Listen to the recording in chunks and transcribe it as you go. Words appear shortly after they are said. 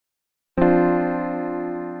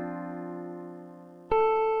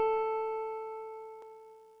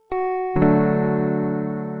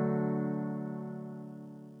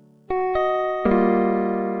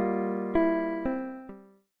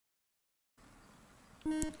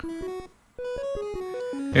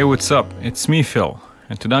Hey, what's up? It's me, Phil,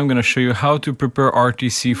 and today I'm gonna show you how to prepare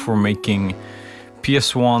RTC for making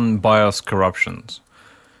PS1 BIOS Corruptions.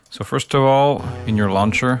 So first of all, in your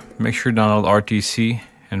launcher, make sure you download RTC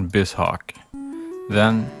and BizHawk.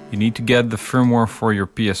 Then you need to get the firmware for your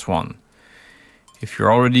PS1. If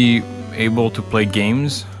you're already able to play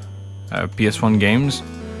games, PS1 games,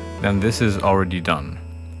 then this is already done.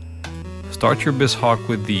 Start your BizHawk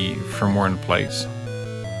with the firmware in place.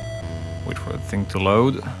 Wait for the thing to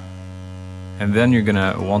load. And then you're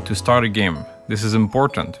gonna want to start a game. This is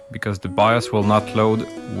important because the BIOS will not load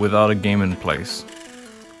without a game in place.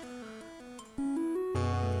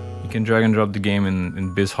 You can drag and drop the game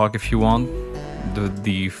in BizHawk if you want.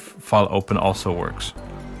 The file open also works.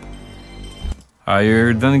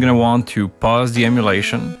 You're then gonna want to pause the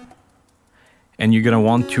emulation and you're gonna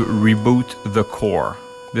want to reboot the core.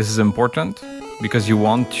 This is important because you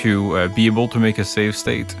want to be able to make a save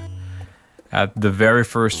state at the very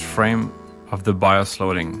first frame of the BIOS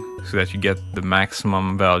loading so that you get the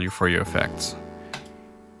maximum value for your effects.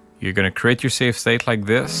 You're gonna create your save state like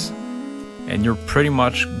this and you're pretty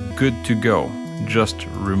much good to go. Just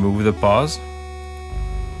remove the pause.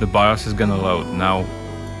 The BIOS is gonna load. Now,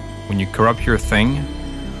 when you corrupt your thing,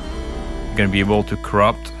 you're gonna be able to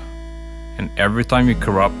corrupt, and every time you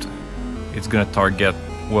corrupt, it's gonna target,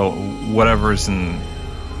 well, whatever's in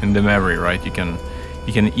the memory, right? You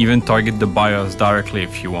can even target the BIOS directly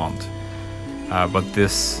if you want, but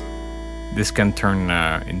this can turn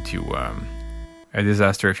into a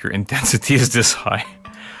disaster if your intensity is this high.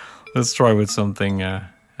 Let's try with something a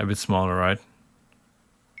bit smaller, right?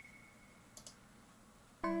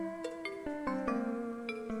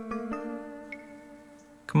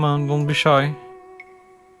 Come on, don't be shy.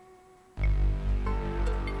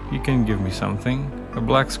 You can give me something, a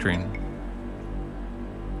black screen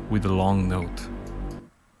with a long note.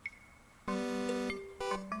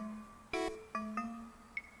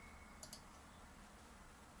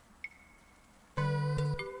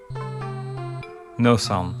 No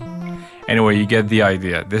sound. Anyway, you get the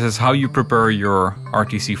idea. This is how you prepare your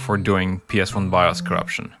RTC for doing PS1 BIOS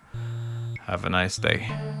corruption. Have a nice day.